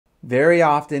Very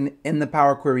often in the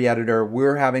Power Query Editor,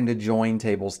 we're having to join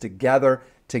tables together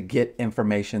to get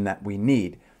information that we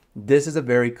need. This is a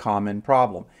very common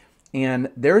problem.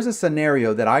 And there's a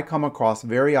scenario that I come across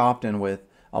very often with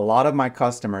a lot of my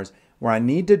customers where I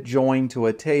need to join to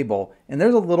a table, and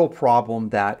there's a little problem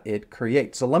that it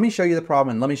creates. So let me show you the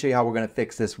problem, and let me show you how we're going to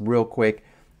fix this real quick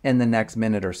in the next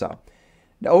minute or so.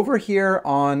 Now, over here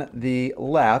on the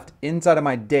left, inside of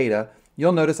my data,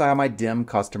 you'll notice I have my dim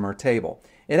customer table.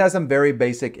 It has some very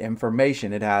basic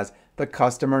information. It has the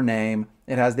customer name,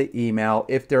 it has the email,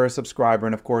 if they're a subscriber,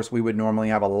 and of course we would normally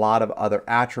have a lot of other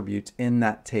attributes in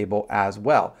that table as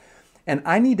well. And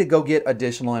I need to go get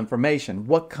additional information.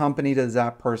 What company does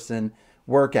that person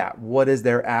work at? What is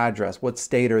their address? What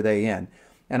state are they in?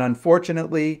 And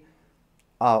unfortunately,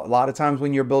 a lot of times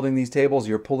when you're building these tables,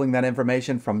 you're pulling that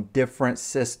information from different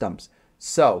systems.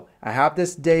 So I have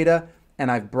this data,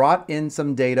 and I've brought in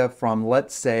some data from,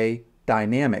 let's say,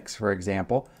 Dynamics, for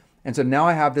example. And so now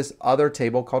I have this other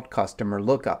table called Customer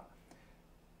Lookup.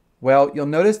 Well, you'll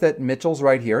notice that Mitchell's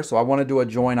right here, so I want to do a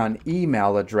join on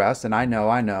email address, and I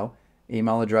know,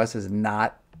 email address is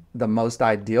not the most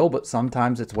ideal, but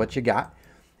sometimes it's what you got.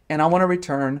 And I want to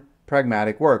return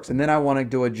Pragmatic Works, and then I want to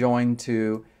do a join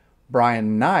to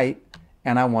Brian Knight,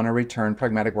 and I want to return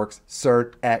Pragmatic Works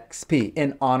Cert XP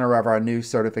in honor of our new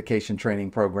certification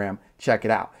training program. Check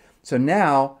it out. So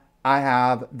now I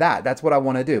have that. That's what I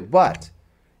want to do. But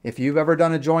if you've ever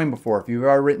done a join before, if you've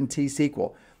ever written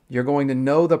T-SQL, you're going to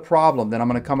know the problem that I'm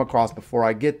going to come across before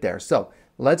I get there. So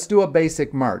let's do a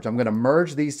basic merge. I'm going to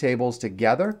merge these tables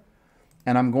together,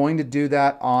 and I'm going to do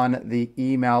that on the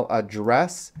email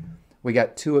address. We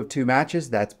got 2 of 2 matches.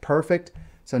 That's perfect.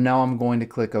 So now I'm going to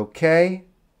click OK,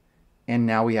 and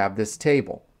now we have this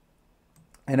table.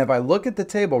 And if I look at the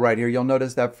table right here, you'll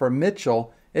notice that for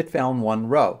Mitchell, it found 1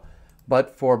 row.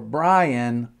 But for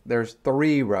Brian, there's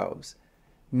 3 rows.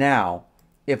 Now,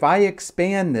 if I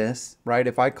expand this, right,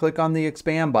 if I click on the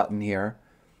expand button here,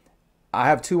 I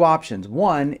have 2 options.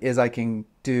 One is I can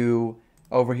do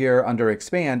over here under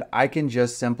expand, I can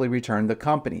just simply return the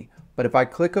company. But if I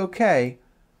click OK,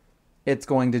 it's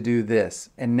going to do this.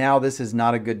 And now this is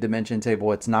not a good dimension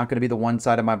table. It's not going to be the one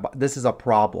side of my, this is a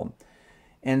problem.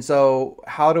 And so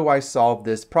how do I solve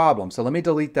this problem? So let me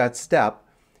delete that step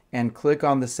and click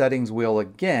on the settings wheel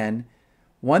again.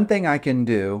 One thing I can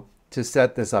do to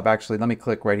set this up, actually, let me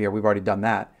click right here. We've already done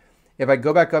that. If I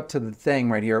go back up to the thing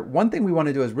right here, one thing we want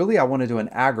to do is really I want to do an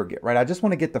aggregate, right? I just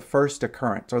want to get the first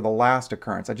occurrence or the last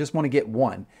occurrence. I just want to get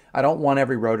one. I don't want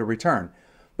every row to return.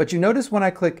 But you notice when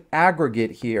I click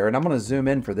aggregate here, and I'm going to zoom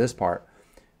in for this part,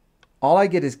 all I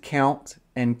get is count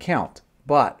and count.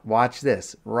 But watch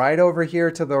this, right over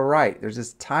here to the right, there's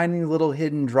this tiny little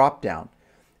hidden drop down.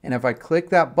 And if I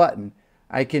click that button,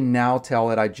 I can now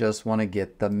tell it I just want to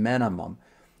get the minimum.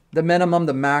 The minimum,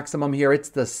 the maximum here, it's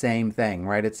the same thing,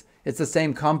 right? It's the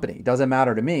same company. It doesn't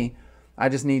matter to me. I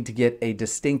just need to get a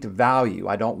distinct value.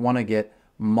 I don't want to get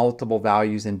multiple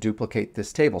values and duplicate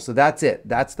this table. So that's it.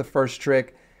 That's the first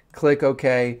trick. Click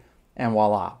OK, and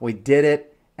voila, we did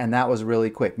it, and that was really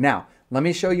quick. Now, let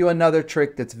me show you another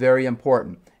trick that's very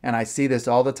important, and I see this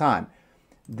all the time.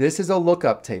 This is a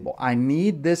lookup table. I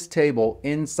need this table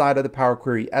inside of the Power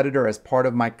Query Editor as part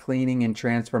of my cleaning and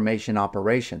transformation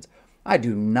operations. I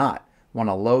do not want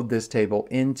to load this table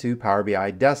into Power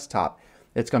BI Desktop.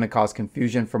 It's going to cause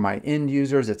confusion for my end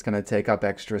users. It's going to take up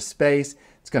extra space.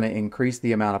 It's going to increase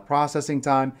the amount of processing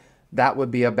time. That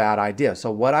would be a bad idea.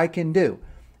 So what I can do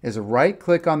is right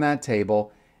click on that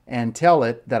table and tell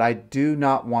it that I do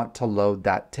not want to load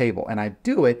that table. And I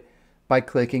do it by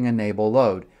clicking Enable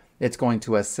Load. It's going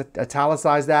to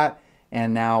italicize that,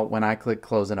 and now when I click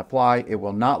Close and Apply, it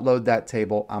will not load that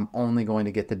table. I'm only going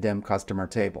to get the dim customer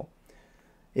table.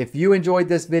 If you enjoyed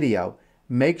this video,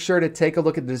 make sure to take a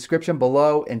look at the description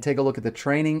below and take a look at the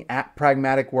training at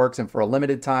Pragmatic Works. And for a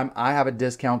limited time, I have a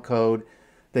discount code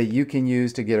that you can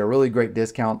use to get a really great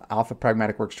discount off of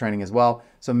Pragmatic Works training as well.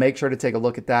 So make sure to take a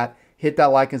look at that. Hit that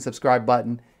like and subscribe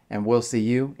button, and we'll see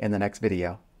you in the next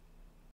video.